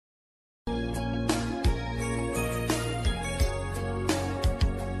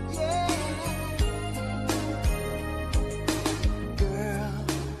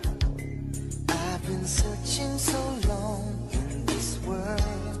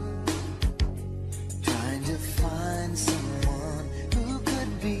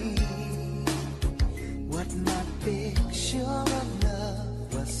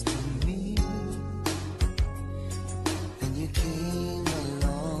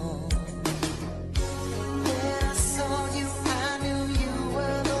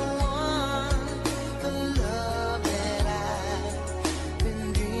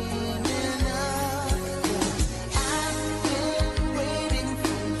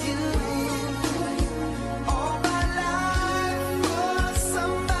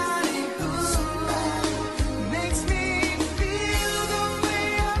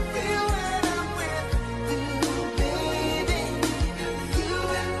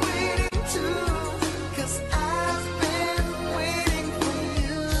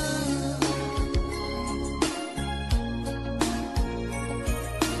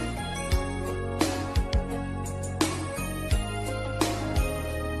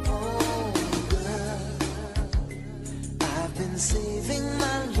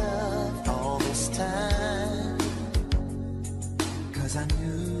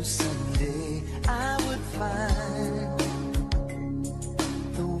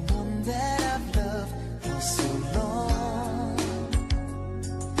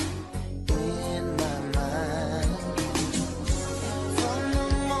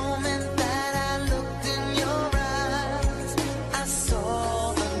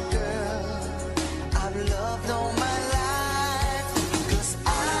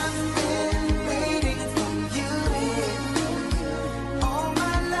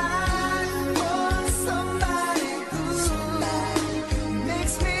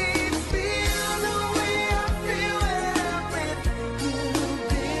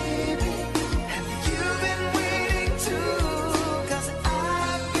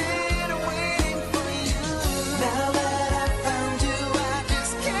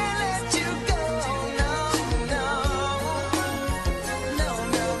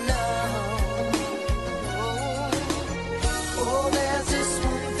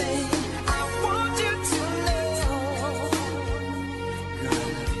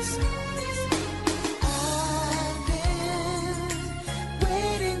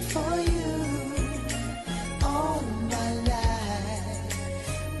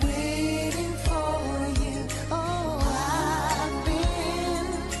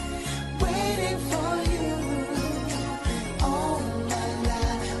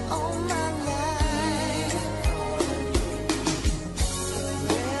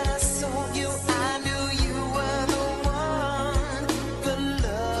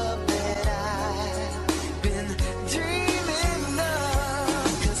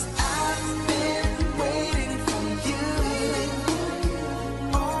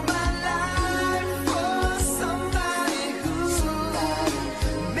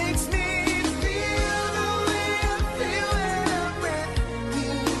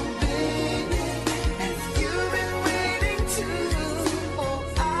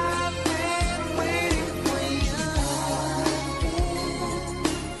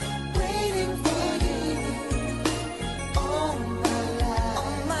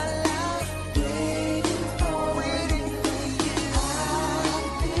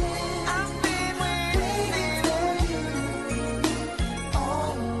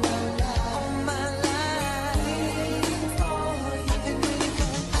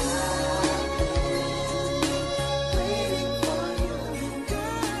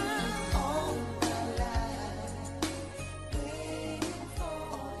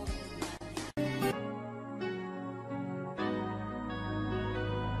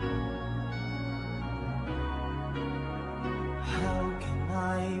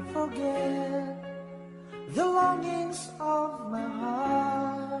forget the longings of my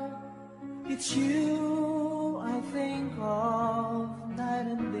heart. It's you I think of night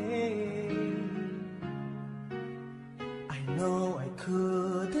and day. I know I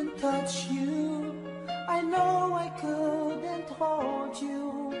couldn't touch you, I know I couldn't hold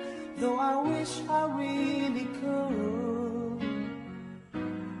you, though I wish I really could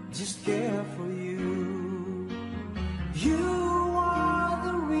just care for you. You are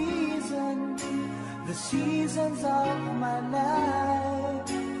the reason, the seasons of my life.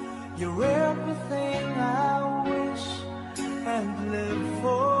 You're everything I wish and live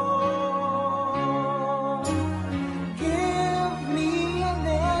for. Give me an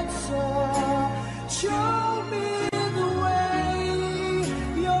answer, show me the way.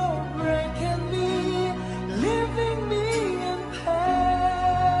 You're breaking me, leaving me in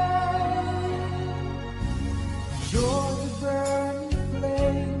pain. You're the burning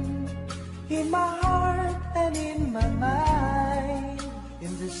flame in my heart and in my mind.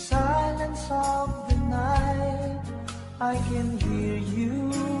 In the silence of the night, I can hear you.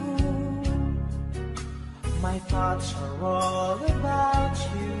 My thoughts are all about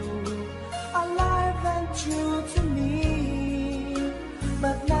you, alive and true to me.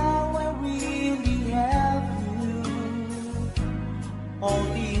 But now I really have you,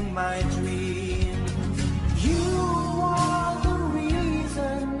 only my dreams. You are the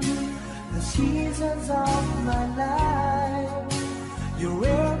reason, the seasons of my life. You're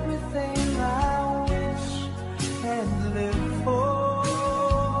everything I wish and live for.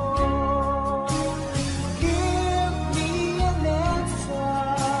 Give me an answer,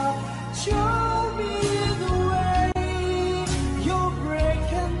 show me the way. You're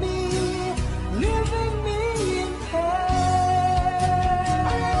breaking me, leaving me in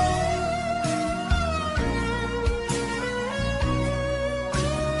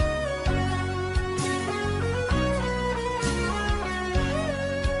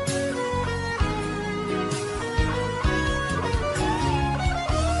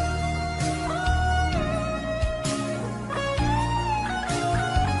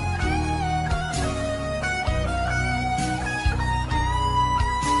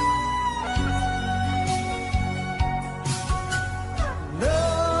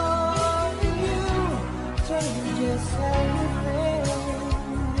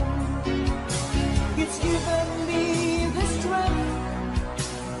it's given me the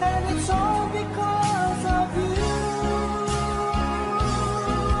strength, and it's all because of you.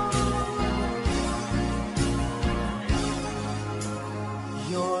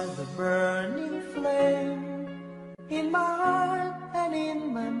 You're the burning flame in my heart and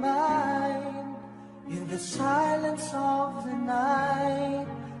in my mind. In the silence of the night,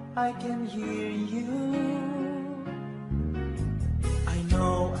 I can hear you. I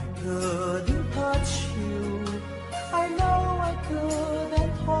know I couldn't touch you, I know I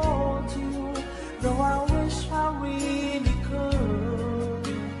couldn't hold you, though I wish I really could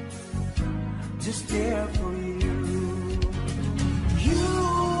just care for you. You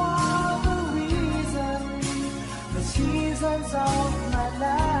are the reason, the seasons of my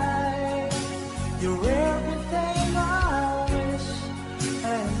life. You're everything I wish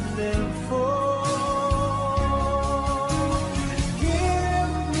and live for.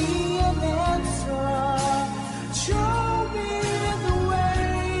 Give me an answer, show me the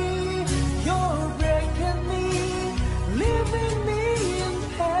way. You're breaking me, leaving me in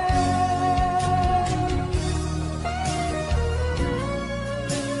pain.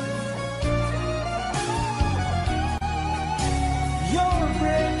 You're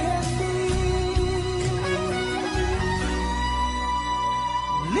breaking me,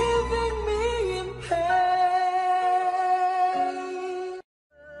 leaving me in pain.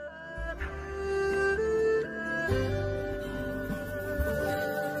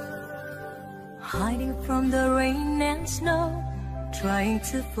 Hiding from the rain and snow, trying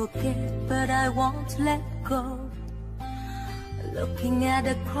to forget, but I won't let go. Looking at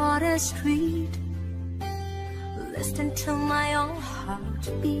a crowded street, listen to my own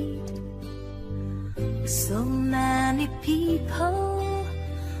heartbeat. So many people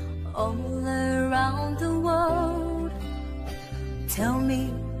all around the world. Tell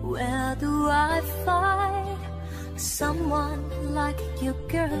me, where do I find someone like you,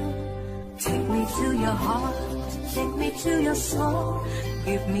 girl? Take me to your heart, take me to your soul.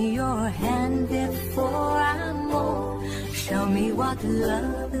 Give me your hand before I'm old. Show me what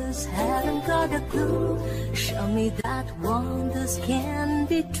lovers haven't got a clue. Show me that wonders can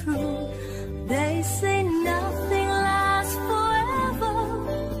be true. They say nothing lasts forever.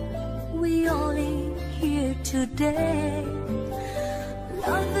 We only here today.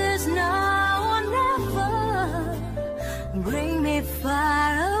 Love is now or never. Bring me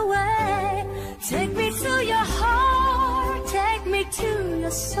far away. Take me to your heart, take me to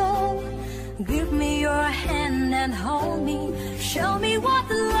your soul. Give me your hand and hold me. Show me what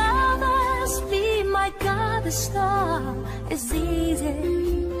lovers be. My God, the star is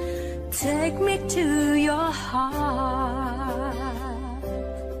easy. Take me to your heart.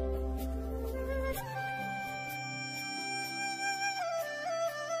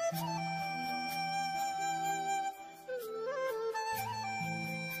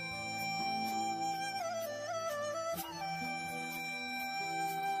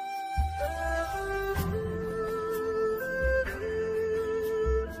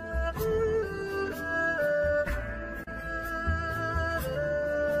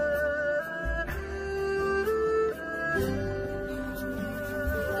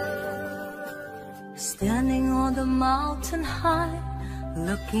 Standing on the mountain high,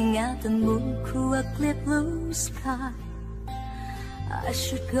 looking at the moon through a clear blue sky. I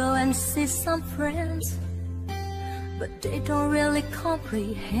should go and see some friends, but they don't really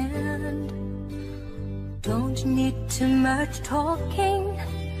comprehend. Don't need too much talking,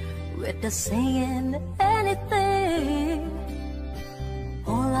 with the saying anything.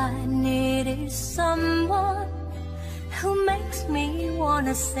 All I need is someone who makes me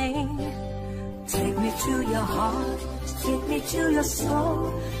wanna sing. Take me to your heart, take me to your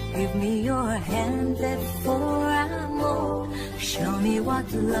soul. Give me your hand before I'm old. Show me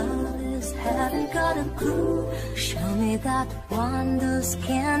what love is, haven't got a clue. Show me that wonders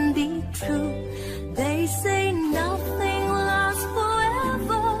can be true. They say nothing lasts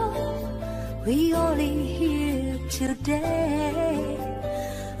forever. We only here today.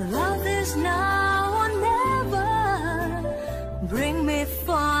 Love is now or never. Bring me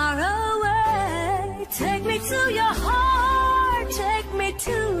far away. Take me to your heart, take me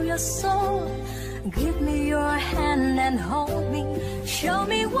to your soul. Give me your hand and hold me. Show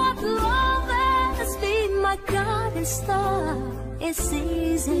me what love is. Be my guiding star. It's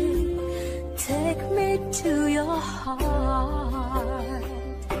easy. Take me to your heart.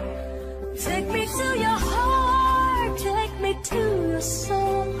 Take me to your heart, take me to your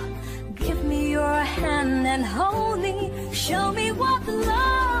soul. Give me your hand and hold me. Show me what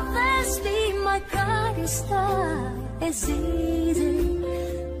love is. Be my guiding star. It's easy.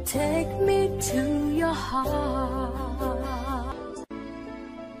 Take me to your heart.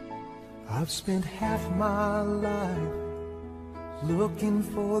 I've spent half my life looking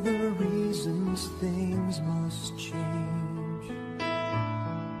for the reasons things must change,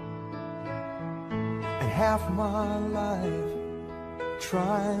 and half my life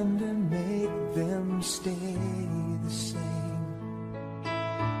trying to make them stay the same.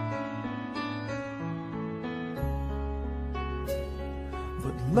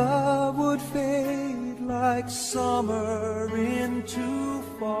 But love would fade like summer into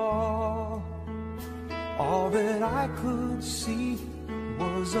fall. All that I could see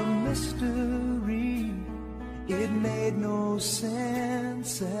was a mystery. It made no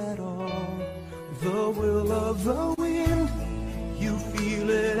sense at all. The will of the wind, you feel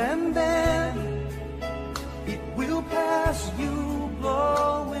it and then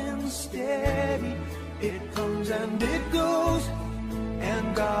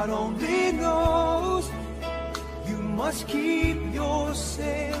keep your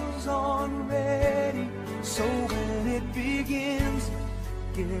sails on ready, so when it begins,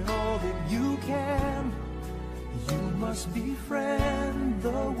 get all that you can. You must befriend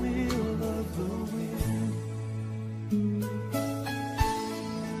the will of the wind.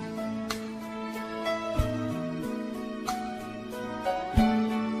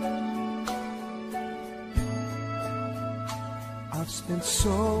 I've spent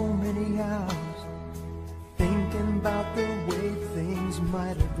so many hours thinking about the way things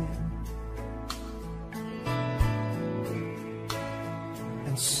might have been,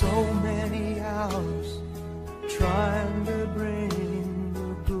 and so many hours trying to bring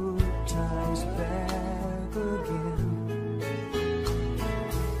the good times back again.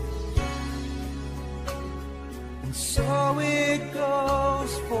 And so it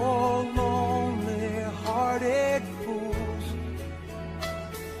goes for lonely-hearted fools.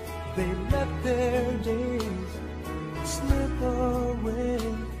 They let their days slip away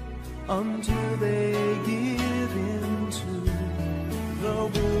until they give in to the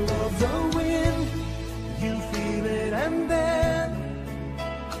will of the wind. You feel it and then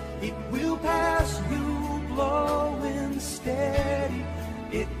it will pass you, blowing steady.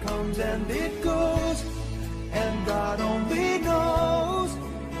 It comes and it goes, and God only knows.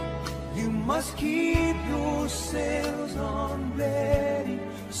 You must keep your sails on ready,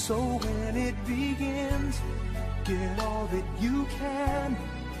 so when it begins, get all that you can.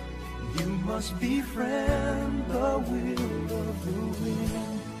 You must befriend the will of the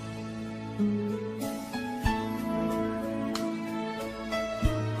wind.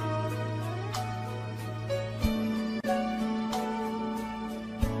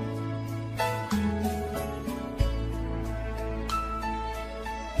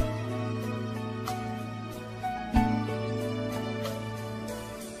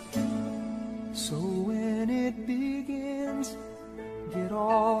 So when it begins, get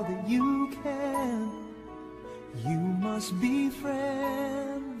all that you can. You must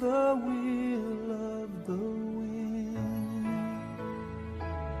befriend the will of the wind.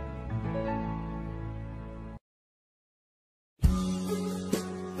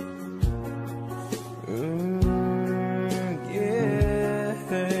 Yeah,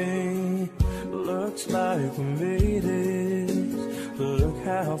 looks like we made it. Look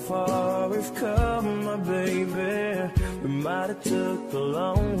how far we've come, my baby. We might have took a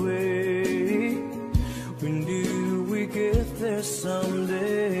long way. We knew we'd get there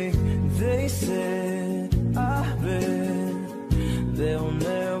someday. They said, I bet they'll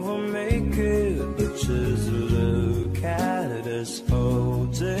never make it, but just look at us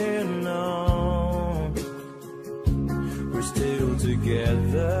holding on. We're still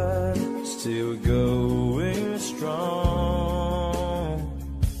together, still going strong.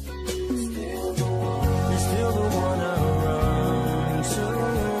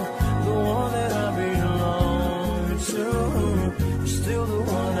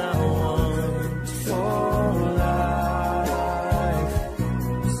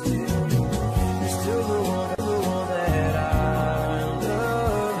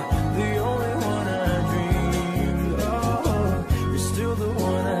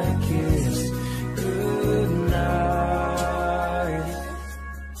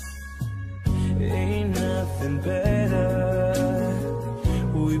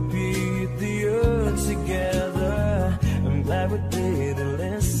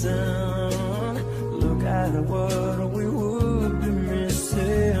 What we would be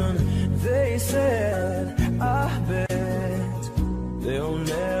missing. They said, I bet they'll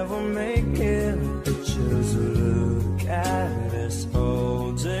never make it, but just look at us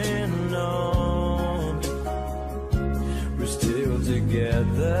holding on. We're still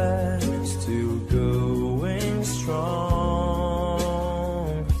together, still going strong.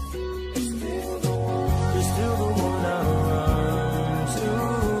 You're still the one I run to,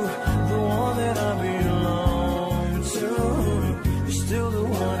 the one that I belong to. You're still the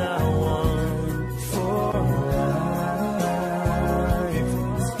one I want for life.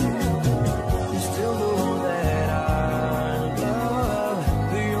 You're still the one that I love,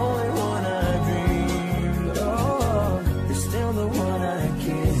 the only one I dreamed of. You're still the one I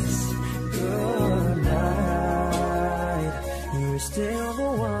kiss goodnight. You're still the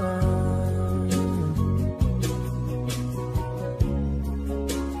one.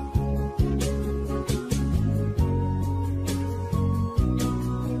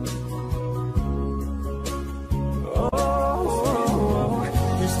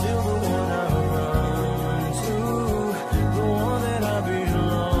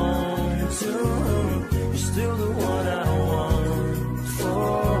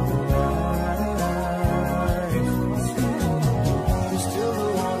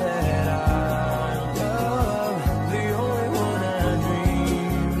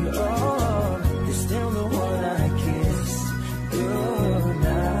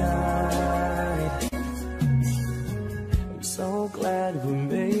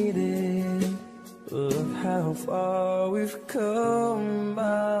 how far we've come,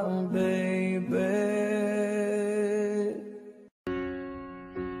 my baby.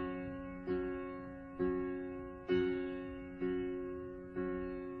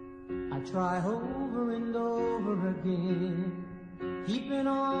 I try over and over again, keeping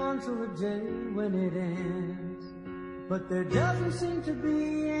on to a day when it ends, but there doesn't seem to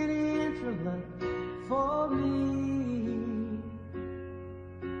be any answer left for me.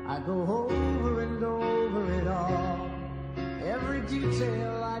 I go over and over it all, every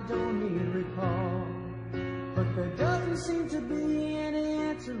detail I don't need recall, but there doesn't seem to be any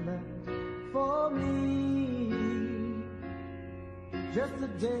answer left for me. Just the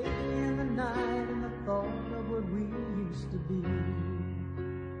day and the night and the thought of what we used to be.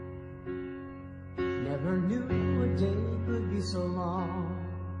 Never knew a day could be so long,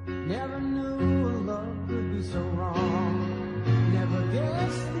 never knew a love could be so wrong, never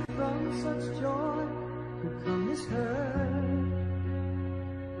guessed that from such joy could come this hurt.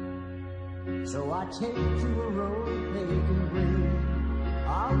 So I take to a road paved in green,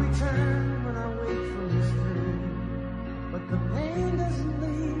 I'll return when I wake from this dream. But the pain doesn't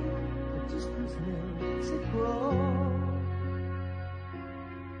leave, the distance makes it grow.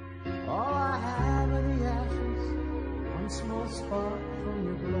 All I have are the ashes, one small spark from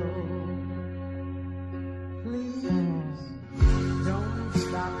your glow. Please, don't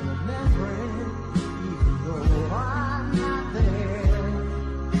stop remembering, even though I'm not there.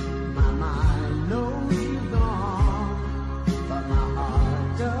 My mind knows you've gone, but my heart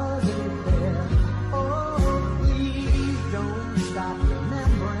doesn't care. Stop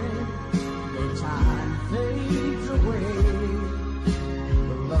remembering, the time fades away,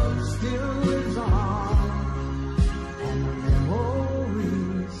 the love still lives on, and the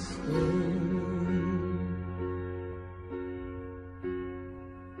memories stay.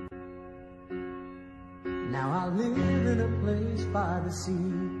 Now I live in a place by the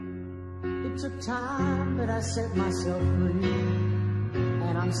sea. It took time, but I set myself free,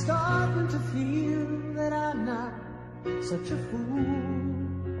 and I'm starting to feel that I'm not such a fool,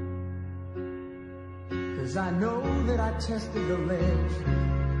 'cause I know that I tested the ledge,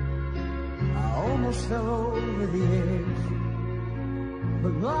 I almost fell over the edge,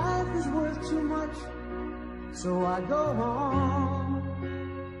 but life is worth too much, so I go on,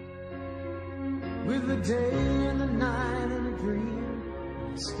 with the day and the night and a dream,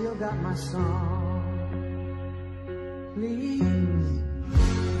 I still got my song. Please,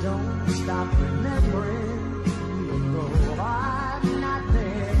 don't stop remembering, though I'm not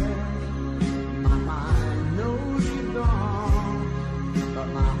there. My mind knows you're gone, but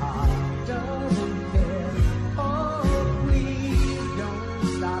my heart doesn't care. Oh, please don't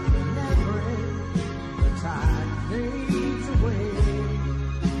stop remembering, the time fades away,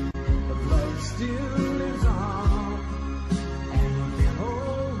 but love still lives on, and the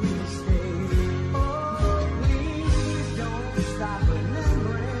memories stay. Oh, please don't stop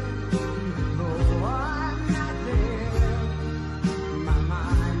remembering, even though I'm not there. My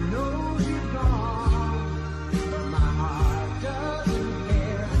mind knows you're gone, but my heart doesn't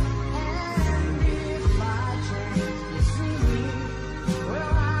care. And if by chance you see me,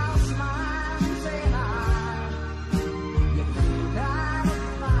 well, I'll smile and say hi. You think I look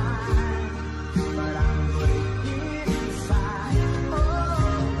fine, but I'm breaking inside.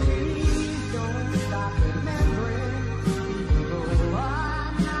 Oh, please don't stop remembering, even though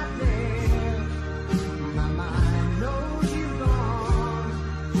I'm not there. My mind knows you've gone,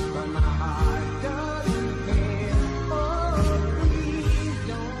 but my heart doesn't care. Oh, please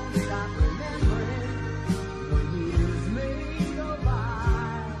don't stop remembering, the years may go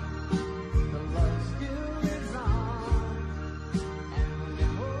by, the love still lives on, and the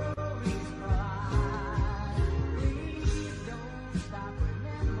memories cry. Please don't stop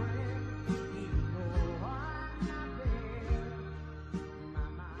remembering, even though I'm not there. My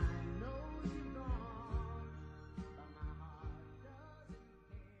mind knows you've gone, but my heart doesn't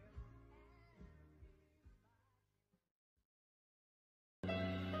care.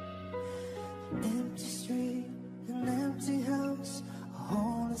 Empty street, an empty house, a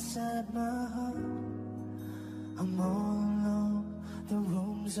hole inside my heart. I'm all alone, the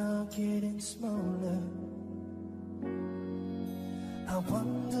rooms are getting smaller. I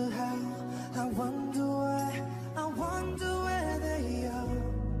wonder how, I wonder why, I wonder where they are.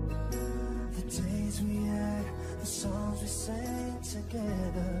 The days we had, the songs we sang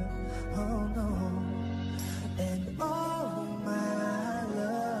together. Oh no, and oh my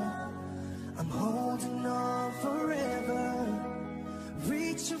love, I'm holding on forever,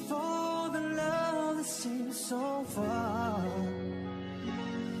 reaching for the love that seems so far.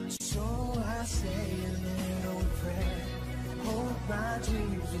 So I stay a little my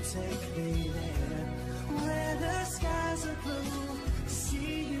dreams will take me there, where the skies are blue, to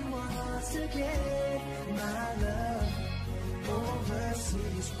see you once again, my love.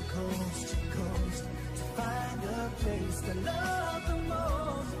 Overseas from coast to coast, to find a place to love the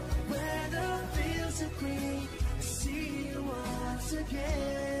most, where the fields are green, to see you once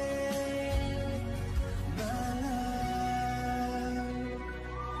again, my love.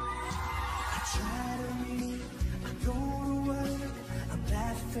 I try to read, I go to work, I'm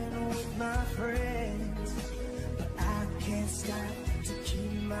laughing with my friends, but I can't stop to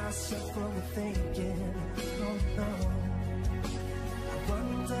keep myself from thinking, oh no. I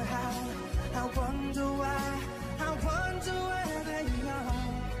wonder how, I wonder why, I wonder where they are.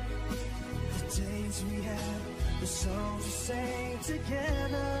 The days we had, the songs we sang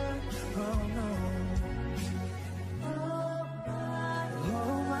together, oh no. Oh my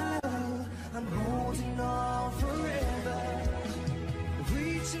love, I'm holding on forever,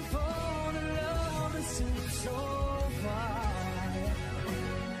 reaching for the love that seems so far.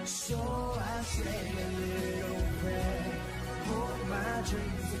 So I say a little prayer, hope my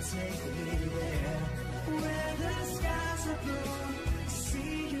dreams will take me there, where the skies are blue, to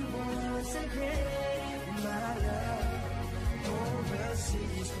see you once again, my love.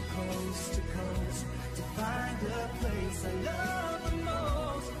 Overseas from coast to coast, to find a place I love the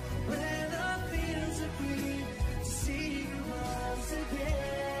most, where the fields are green, to see you once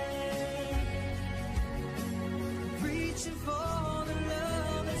again, reaching for the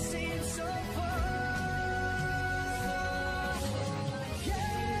love that seems so far.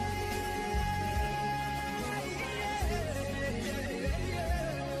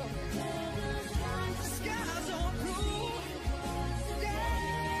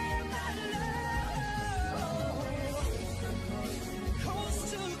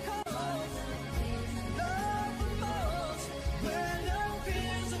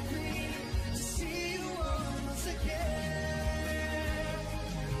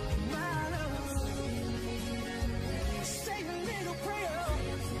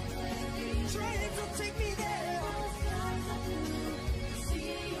 Take me there.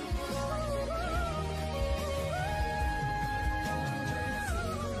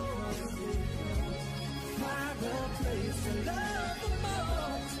 Find a place to love the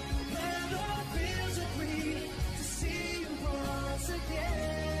most, where the fields are green, to see you once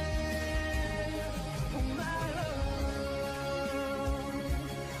again, oh my love,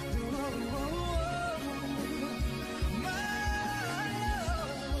 oh, oh, oh, my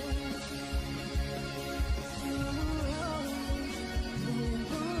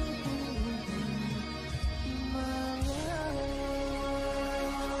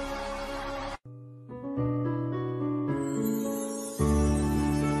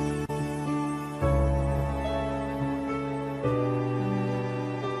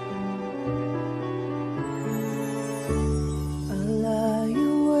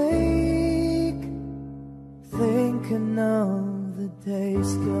thinking of the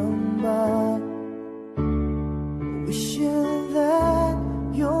days gone by, wishing that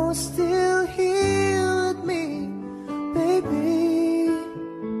you're still here with me, baby.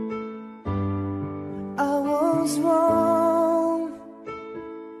 I was wrong,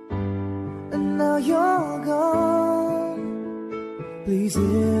 and now you're gone. Please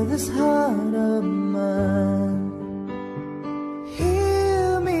hear this heart of mine,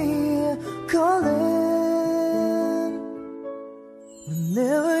 hear me calling.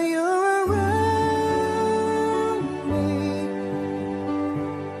 Whenever you're around me,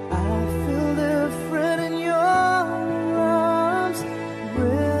 I feel different in your arms.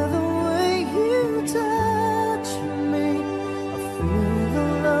 With the way you touch me, I feel the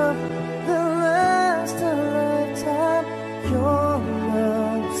love that lasts a lifetime. Your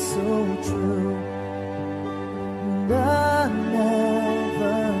love is so true, and I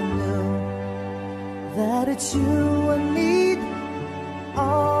never knew that it's you I need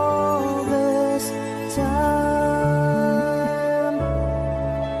all this time.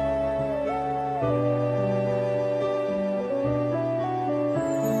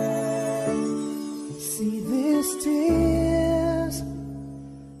 See these tears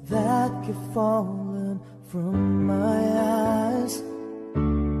that keep falling from my eyes,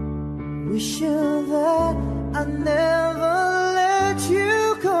 wishing that I never let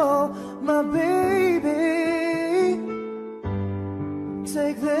you go, my baby.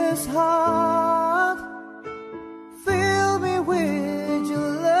 Take this heart, fill me with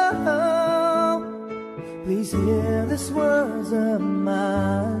your love. Please hear these words of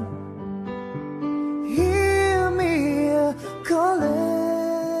mine, hear me calling.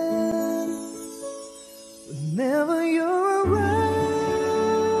 Whenever you're around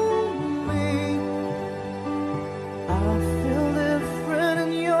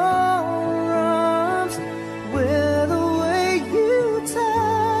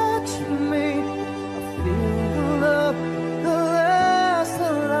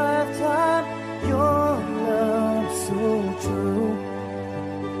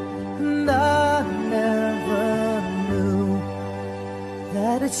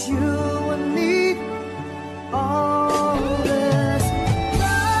that it's you and me, all this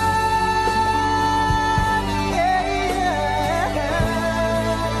time,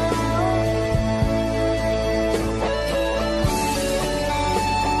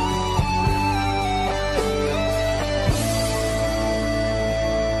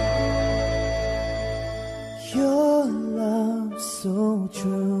 your love so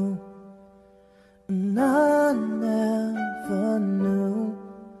true, and I never knew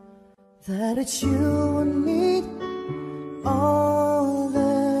that it's you and me all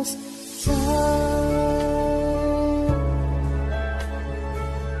this time,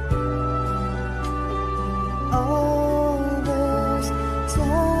 all this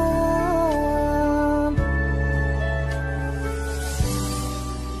time,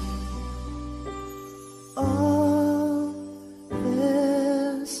 all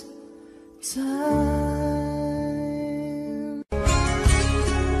this time.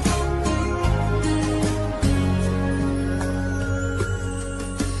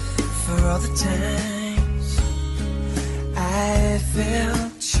 All the times I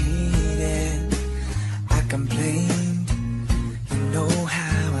felt cheated, I complained. You know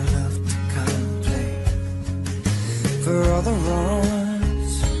how I love to complain. For all the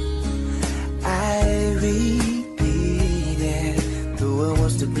wrongs I repeated, though I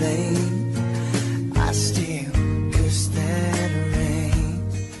was to blame, I still cursed that rain.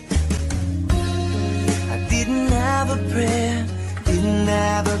 I didn't have a prayer, didn't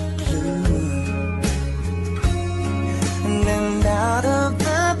have a out of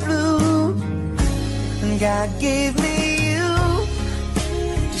the blue, God gave me you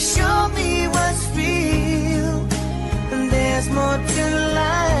to show me what's real. And there's more to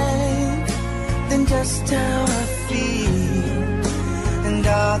life than just how I feel. And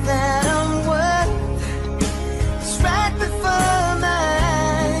all that I'm worth is right before my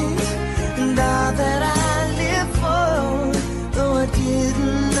eyes. And all that I live for, though I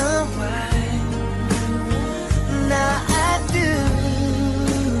didn't know why, now I do.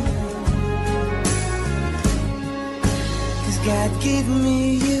 God gave me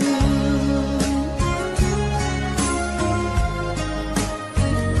you.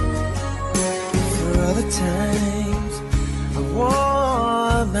 For all the times I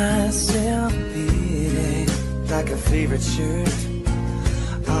wore myself beating like a favorite shirt,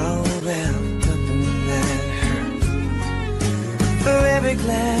 all wrapped up in that hurt. For every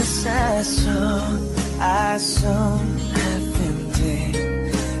glass I saw half empty,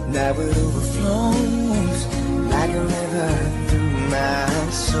 now it overflows like a river through my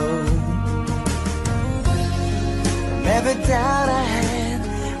soul. From every doubt I had,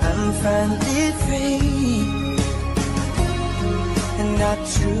 I'm finally free. And I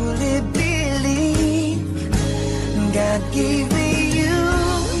truly believe God gave me you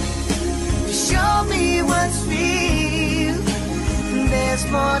to show me what's real. And there's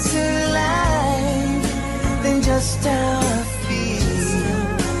more to life than just how I feel.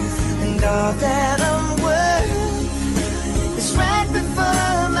 And all that I'm worth right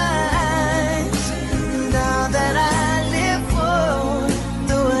before my eyes. And all that I live for,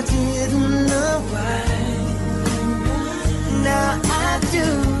 though I didn't know why, now I do.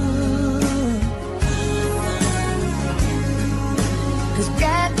 'Cause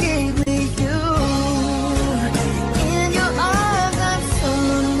God gave me you. In your arms I'm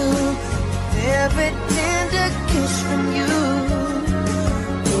someone new, every tender kiss from you.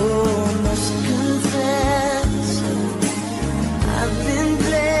 Oh, must confess, I've been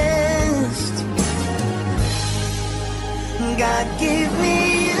blessed. God gave me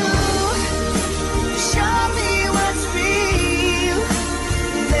you, show me what's real.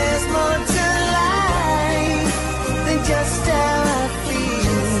 There's more to life than just how I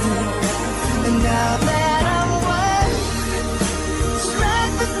feel. And now that I'm worth is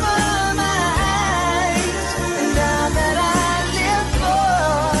right before my eyes. And all that I live for,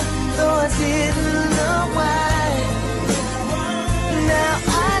 though I didn't know why, now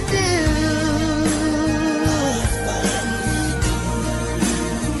I do.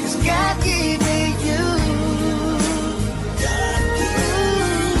 'Cause God gave me you.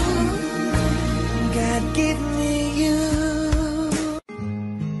 God gave me you.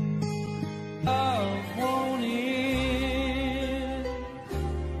 Love won't end.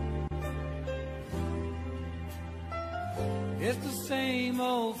 It's the same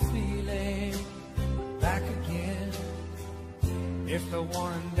old feeling back again. It's the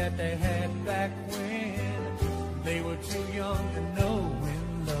one that they had back when they were too young to know when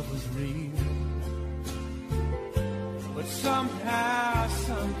love was real. But somehow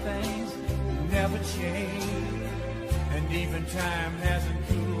some things never change, and even time hasn't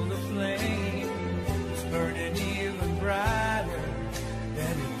cooled the flame. It's burning even brighter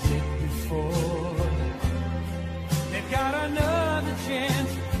than it did before. They've got another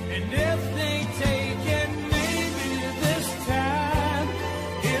chance, and if they take it, maybe this time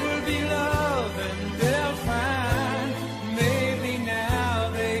it'll be love and they'll find. Maybe now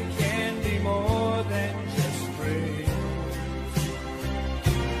they can be more than just friends.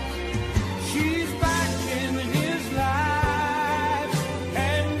 She's back in his life,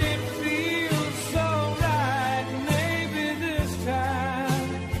 and it feels so right. Maybe this time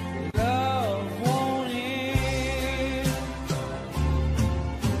love won't end.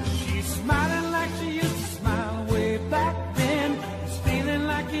 She's smiling like she used to smile way back then. She's feeling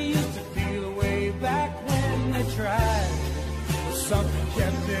like he used to feel way back when they tried. But something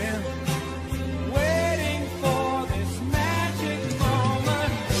kept them waiting for this magic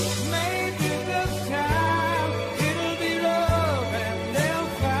moment. Maybe this time it'll be love and they'll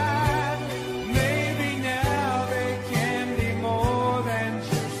find. Maybe now they can be more than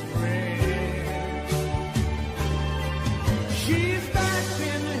just friends. She's back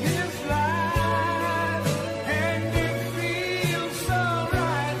in his life, and it feels so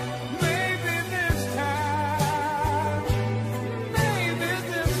right. Maybe this time, maybe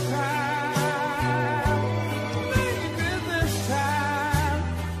this time, maybe this time,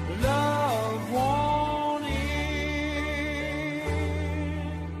 love won't end.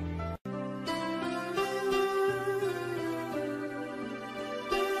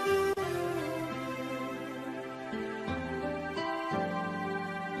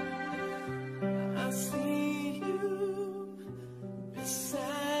 I see you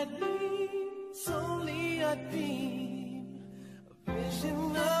beside me. It's only a dream, a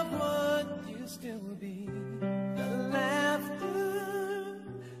vision of what used to be. The laughter,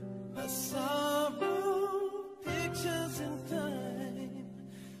 the sorrow, pictures in time,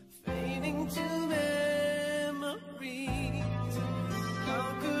 fading to memories. How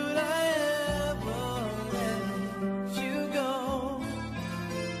could I ever let you go?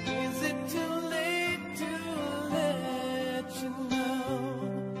 Is it too late to let you know?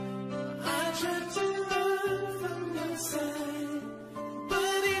 I tried to run from your side,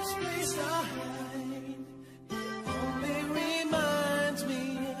 but each place I hide, it only reminds me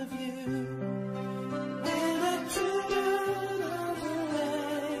of you. When I turn out the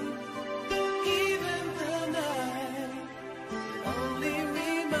light, even the night, it only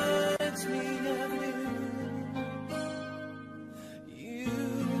reminds me of you.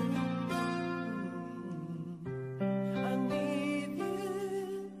 I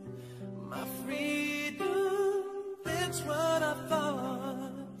needed my freedom, that's what I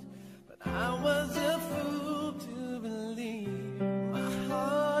thought. But I was a fool to believe my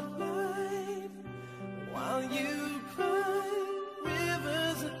heart lied while you cried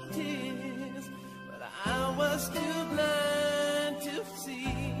rivers of tears. But I was too blind to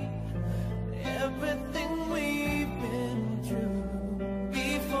see everything we've been through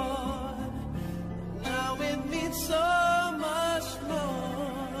before. Now it means so much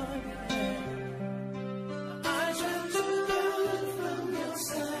more. I tried to run from your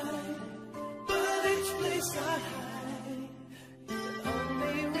side, but each place I hide, it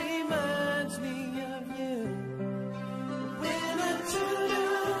only reminds me of you. When I turn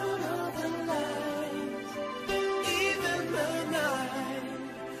out all the lights,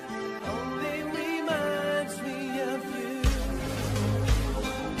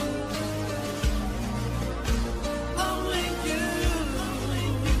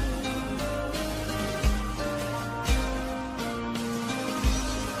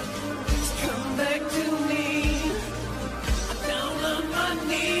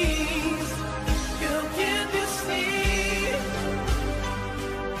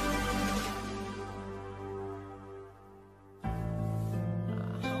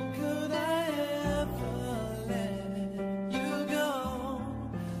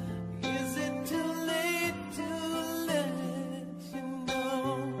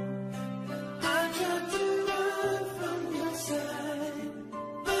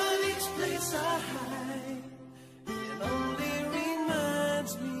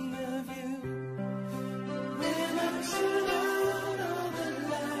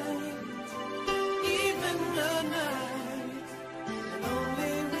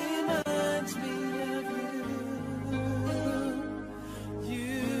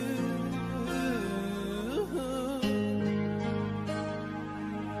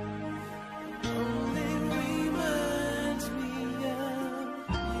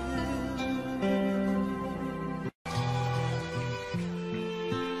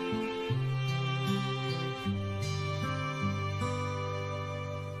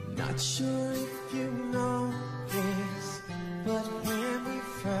 Not sure if you know this, but when we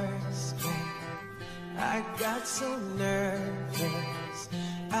first met, I got so nervous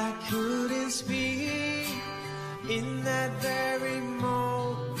I couldn't speak. In that very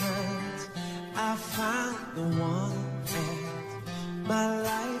moment I found the one, and my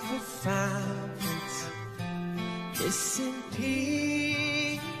life had found its missing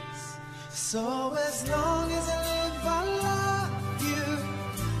piece. So as long as I live I love you,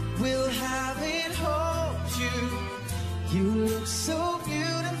 will have it, hold you. You look so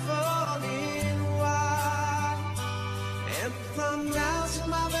beautiful in white, and from now to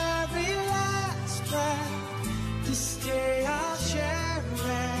my very last breath, this day I'll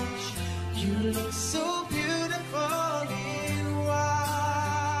cherish. You look so beautiful in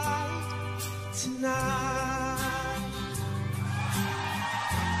white tonight.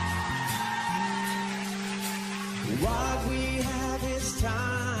 What we have is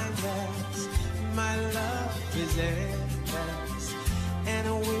timeless, my love is endless, and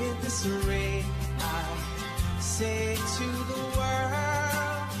with this ring I say to the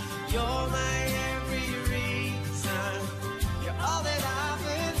world, you're my every reason, you're all that I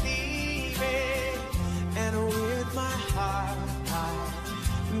believe in, and with my heart I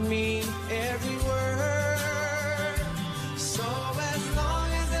mean every word. So as long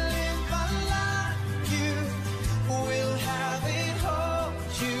as I live I love you, will have it, hold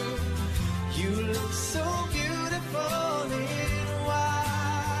you. You look so beautiful in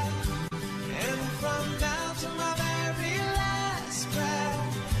white, and from now to my very last breath,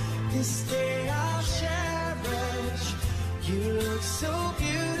 this day I'll cherish. You look so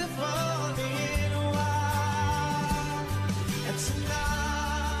beautiful in white, and tonight,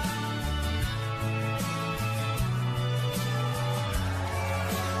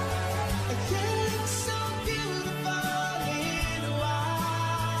 you look so beautiful in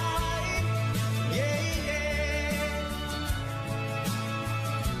white, yeah, yeah.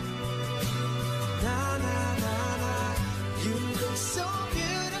 Na na na na, you look so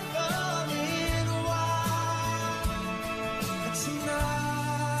beautiful in white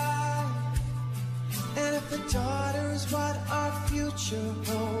tonight. And if the daughter is what our future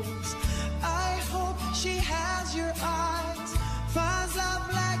holds, I hope she has your eyes, finds love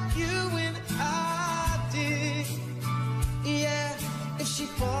like you and I did. Yeah, if she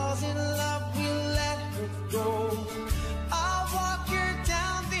falls in love, we'll let her go. I'll walk her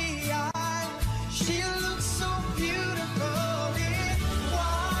down the aisle. She looks so beautiful in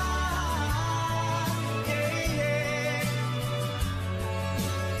white, yeah, yeah.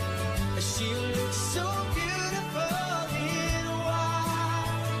 She looks so beautiful in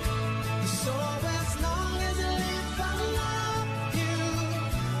white. So as long as I live I love you,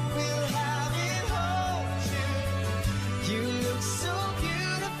 will have it, hold you. You look so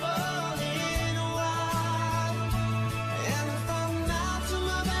beautiful in white, and from now to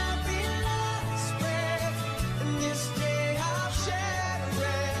my very last breath, and this day I'll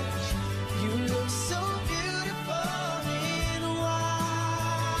cherish. You look so beautiful in white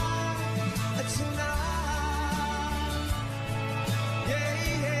tonight, yeah,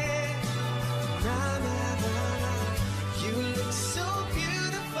 yeah. Na na na na, you look so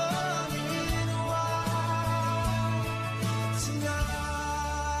beautiful in white tonight.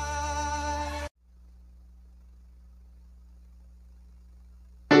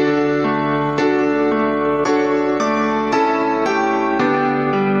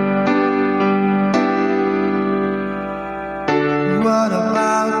 What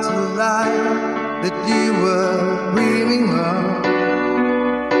about the life that you were dreaming of?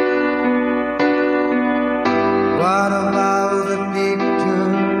 What about the picture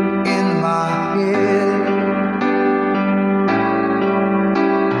in my head?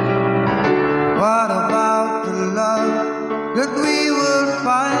 What about the love that we were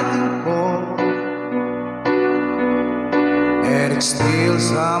fighting for? And it's still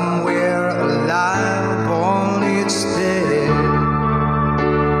somewhere alive, only it's dead.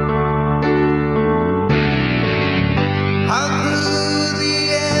 How could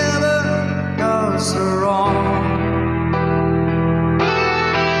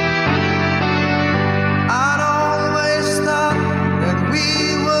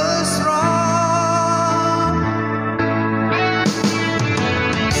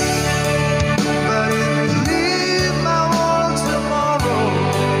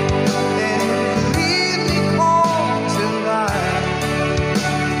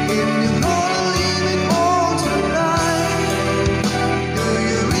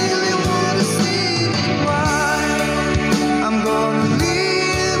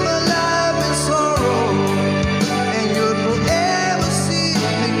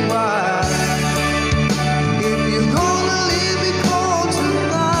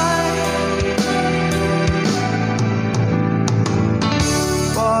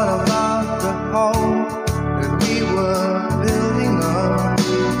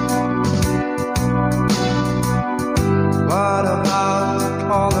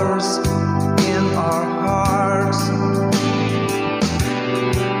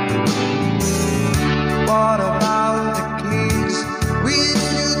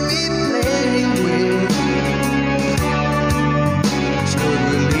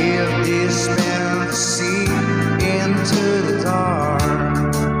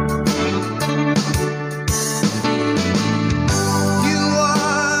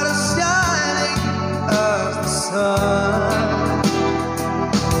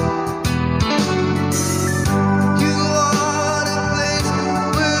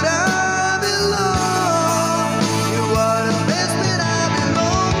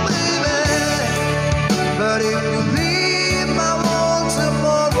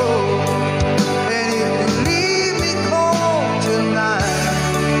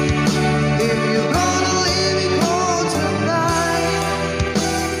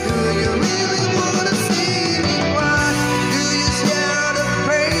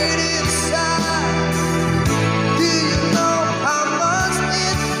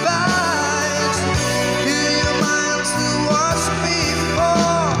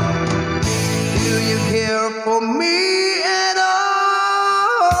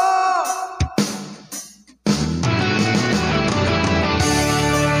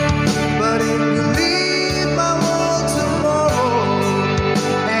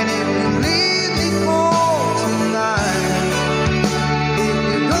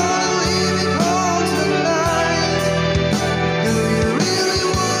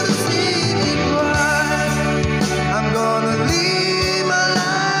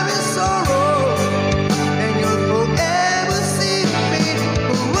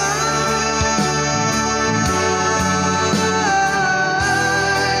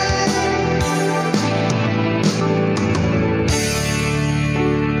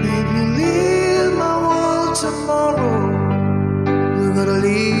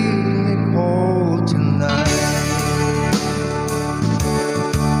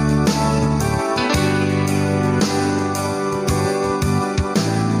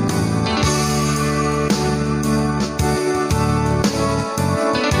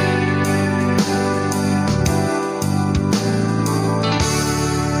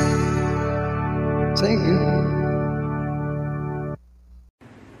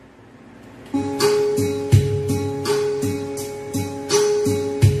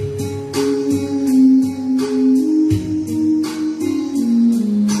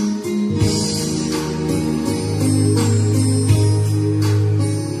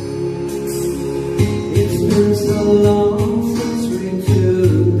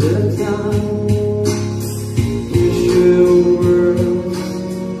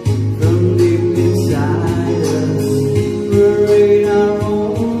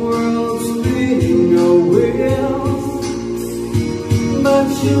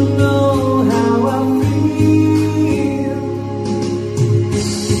you know